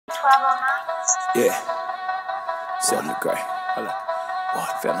Yeah. Selling the gray. Holla. What?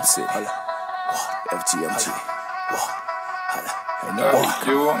 Phantom City. Holla. What? FGMG. What? Holla. Hey, no. What?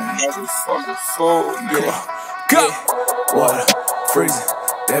 You a motherfucking fool, nigga. Go. Water. Freezing.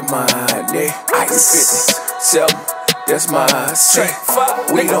 That my nigga. I can fit this. Sell me. That's my strength.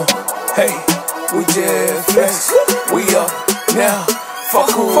 We don't. Hey. We just flex. We up now. Fuck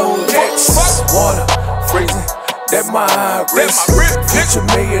who next? Water. Freezing. That my wrist, future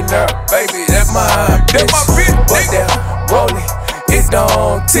millionaire, baby, that my bitch. But that rolling, it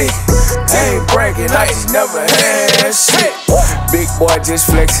don't tick. I ain't bragging, I ain't never had shit. Big boy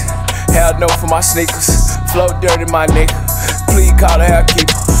just flexing, hell no for my sneakers. Flow dirty, my nigga, please call the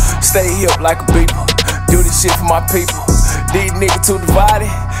housekeeper. Stay hip like a beeper, do this shit for my people. These niggas too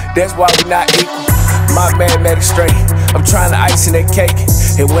divided, that's why we not equal. My mathematics straight, I'm trying to ice in that cake.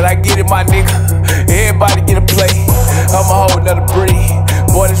 And when I get it, my nigga, everybody get a plate. I'm a whole nother breed.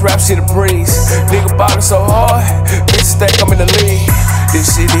 Boy, this rap shit a breeze. Nigga ballin' so hard, bitches think I'm in the league.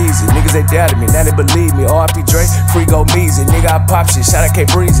 This shit easy, niggas they doubted me, now they believe me. RP Dre, free go measy. Nigga, I pop shit, shout out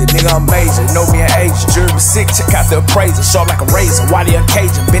K-Breezy. Nigga, I'm major, know me an Asian. Jury was sick, check out the appraiser. Sharp like a razor, why the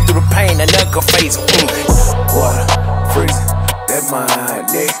occasion? Been through the pain, a nigga could phase him. Water, freezing, that my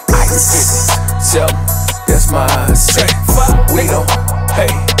nigga. I can fit this, sell me, that's my strength. We don't, hey,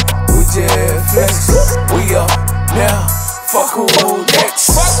 we just flex. We up now, fuck who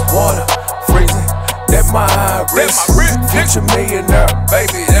next? Water, freezing, that my wrist. Future millionaire,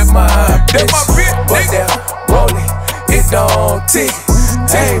 baby, that my bitch. But that rolling, it don't tick.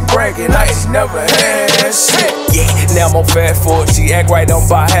 I ain't bragging, I ain't never had shit. Yeah, now I'm on fast forward. She act right, don't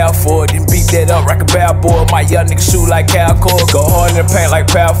buy half for it. Then beat that up, rock a bad boy. My young nigga shoot like Calcord. Go hard in the paint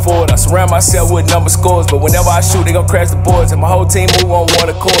like Power Ford. I surround myself with number scores, but whenever I shoot, they gon' crash the boards. And my whole team move on one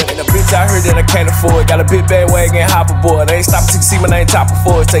accord. And a bitch out here that I can't afford. Got a big bandwagon, hopperboard. I ain't stopping till you see my name top of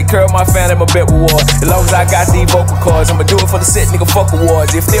fours. Take care of my family, my bet reward. As long as I got these vocal cords, I'ma do it for the set, nigga, fuck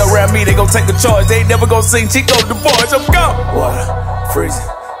awards. If they around me, they gon' take a charge. They ain't never gon' sing Chico the boys. I'm gone. Water, freezing.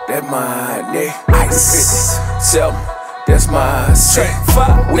 That my nigga, I can fit this, sell me, that's my strength.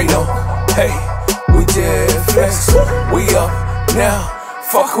 We don't, hey, we just flex. We up now,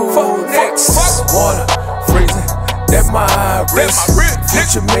 fuck who next? Water, freezing, that my wrist.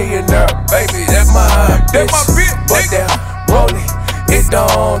 Future millionaire, baby, that my bitch. But that rolling, it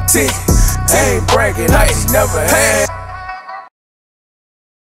don't tick. I ain't bragging, I ain't never had.